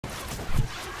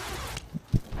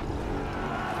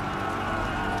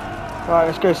Right,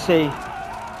 let's go see.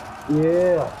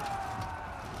 Yeah.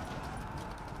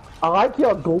 I like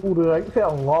your golden outfit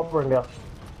on Lawbringer.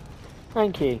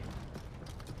 Thank you.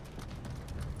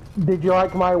 Did you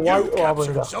like my white You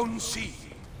captured Lawbringer? Zone C.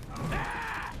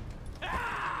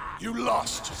 You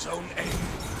lost Zone A.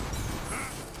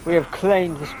 We have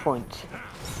claimed this point.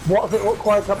 What does it look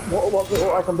like? What does it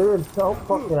look like I'm doing? Oh,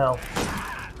 fucking hell.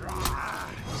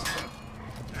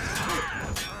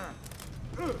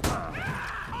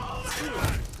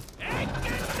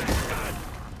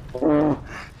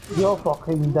 You're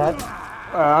fucking dead.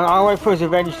 I'll wait for his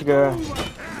revenge to go.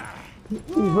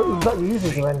 He's not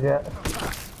using his revenge yet.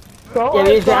 Don't Yeah,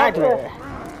 let he's that active.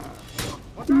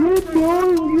 You're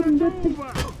doing, you little...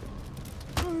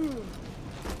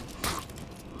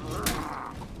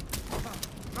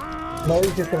 No,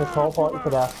 he's just gonna teleport you for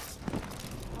that.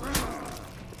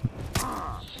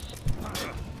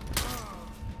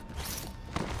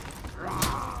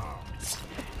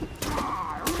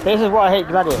 This is what I hate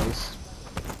gladiators.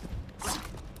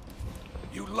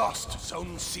 You lost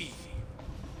Zone C.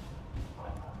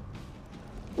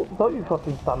 Don't you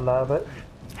fucking stand there, bitch.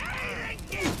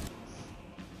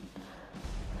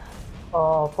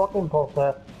 Oh, fucking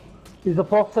pussy. He's a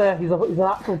pussy. He's an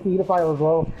actual pedophile as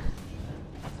well.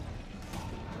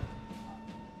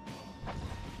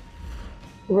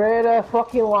 Raider,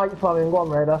 fucking light for him. Go on,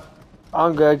 Raider.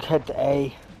 I'm going to head to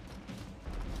A.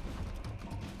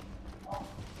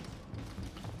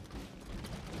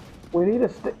 We need to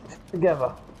stick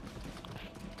together.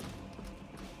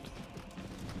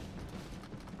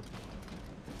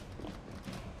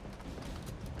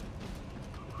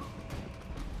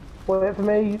 Wait for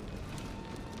me.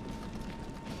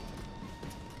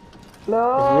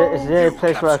 No. Is there a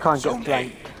place where I can't get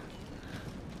flanked?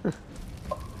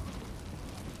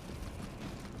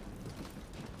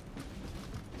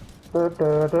 Is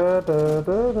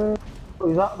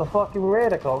that the fucking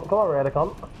Raider cunt? Come on, Raider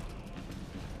cunt.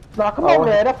 Nah, come on,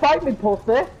 Raider, fight me,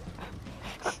 pussy!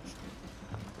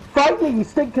 Fight me, you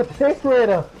stink of piss,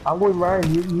 Raider! I'm going round,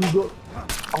 you go.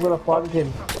 I'm gonna flank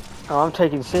him. Oh, I'm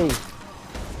taking C.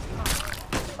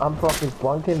 I'm fucking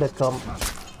flanking the cunt.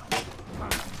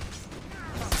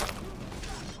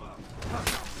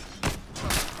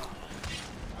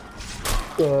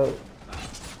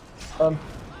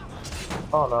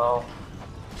 Oh no.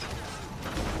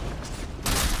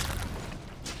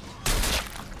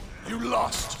 You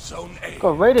lost Zone A.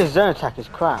 God, Raider's zone attack is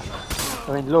crap.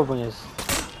 I mean, Lawbringers.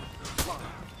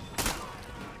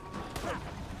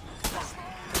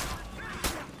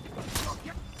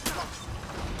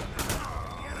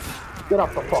 Get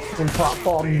off the fucking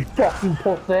platform, you fucking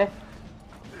pussy!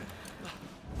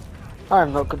 I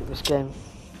am not good at this game.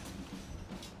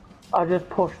 I just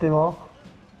pushed him off.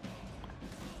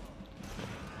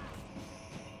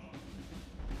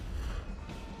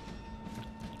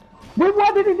 Wait,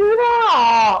 why did he do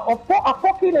that? I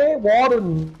fucking hate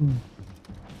Warden.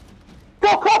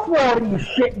 Fuck off, Warden, you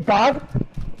shit bag.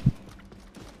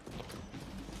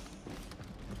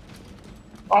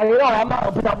 Oh, you know, I'm not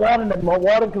helping that Warden anymore.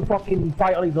 Warden can fucking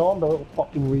fight on his own, though,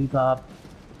 fucking retard.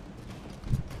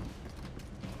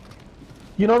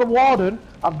 You know the Warden?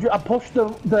 I pushed the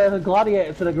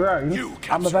gladiator to the ground.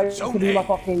 I'm about to do my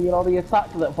fucking, you know, the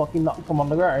attack that fucking knocked him on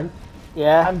the ground.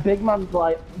 Yeah. And the big man's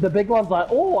like,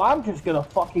 oh, I'm just gonna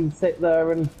fucking sit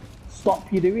there and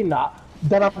stop you doing that.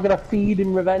 Then I'm gonna feed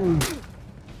him revenge.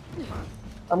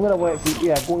 I'm gonna wait for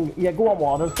you. Yeah, go on,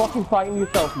 Warden. Fucking fighting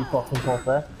yourself, you fucking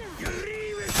pussy.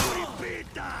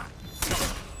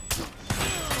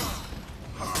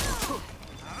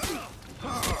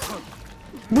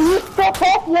 Will you fuck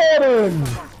off, Warden?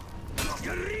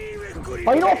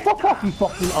 Oh, you know, fuck off, you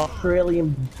fucking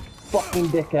Australian fucking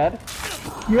dickhead.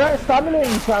 You're out standing there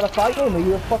and you're trying to fight him, are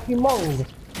you a fucking mong?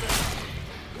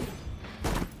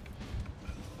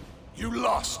 You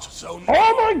lost Zone A.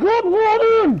 Oh my god,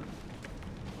 Warden!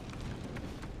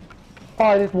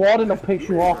 Oh, this Warden will piss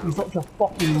you off, he's such a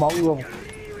fucking mongrel.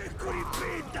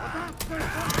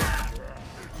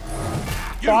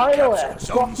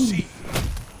 Finally,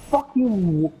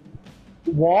 fucking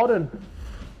Warden.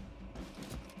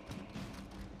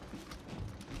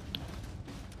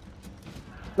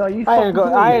 No, you I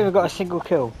haven't got a single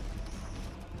kill.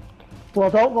 Well,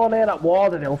 don't go near that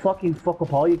Warden, he'll fucking fuck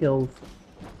up all your kills.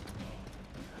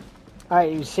 I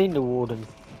ain't even seen the Warden.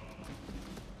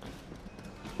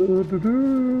 Oh,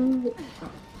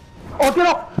 get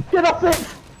off! Get off,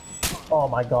 bitch! Oh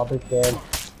my god, this game.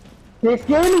 This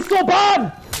game is so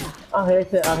bad! I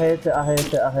hate it, I hate it, I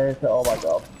hate it, I hate it, oh my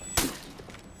god.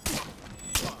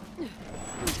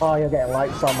 Oh, you're getting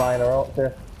lights on mine, aren't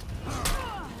you?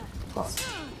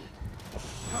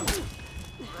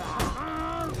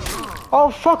 Oh,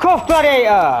 fuck off,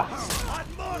 gladiator!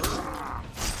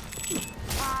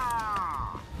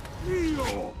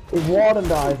 If Warden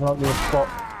dies, I'm not gonna stop.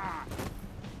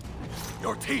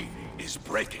 Your team is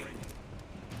breaking.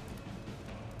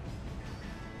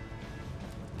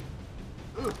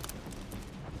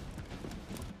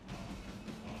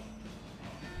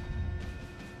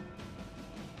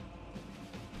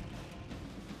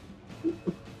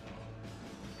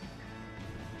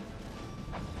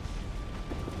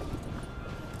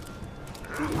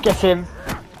 Get him.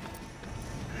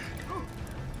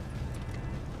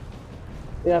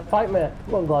 Yeah, fight me.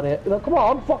 Come on, Gladiator. No, come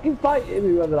on, fucking fight him,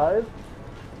 whoever that is.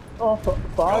 Oh,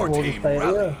 fine, Your we'll just team stay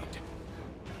rallied. here.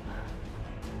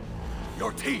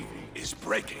 Your team is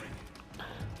breaking.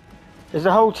 Is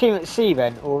the whole team at sea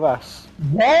then, or us?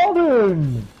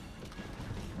 Warden!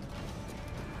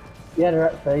 Yeah,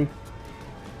 they're at sea.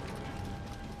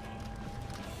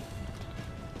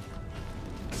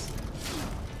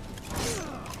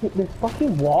 This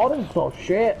fucking Warden's so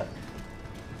shit.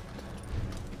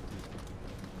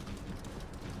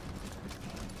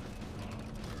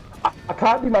 I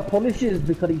can't do my punishes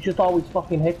because he's just always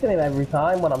fucking hitting him every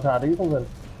time when I'm trying to do something.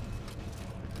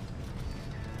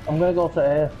 I'm gonna go to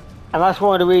A. And that's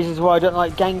one of the reasons why I don't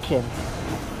like ganking.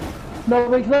 No,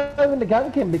 but it's not even the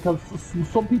ganking because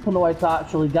some people know how to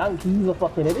actually gank. He's a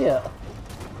fucking idiot.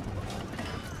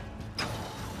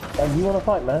 And you wanna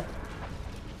fight me?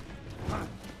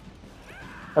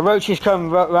 A roach is coming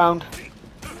round.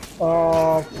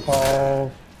 Oh, Paul.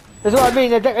 That's what I mean,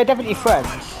 they're definitely friends.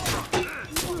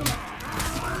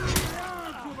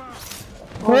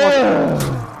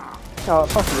 Oh,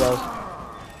 fuck he was.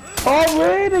 Oh,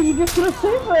 really? You're just gonna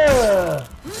sit there?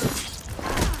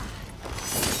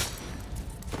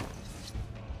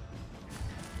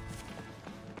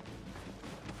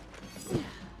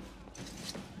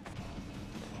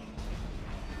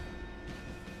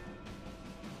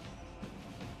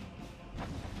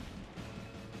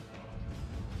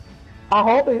 I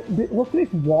hope it. Look at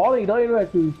this wall. You don't even know how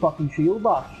to do his fucking shield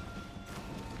bash.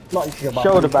 Not his shield bash.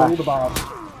 Shoulder his bash. Shoulder bash.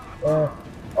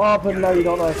 Oh, but no, you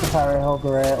don't know how to parry. Oh,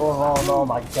 great. Oh, no,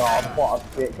 my god. What a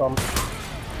bitch on.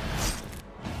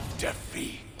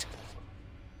 Defeat.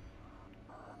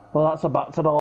 Well, that's a back to the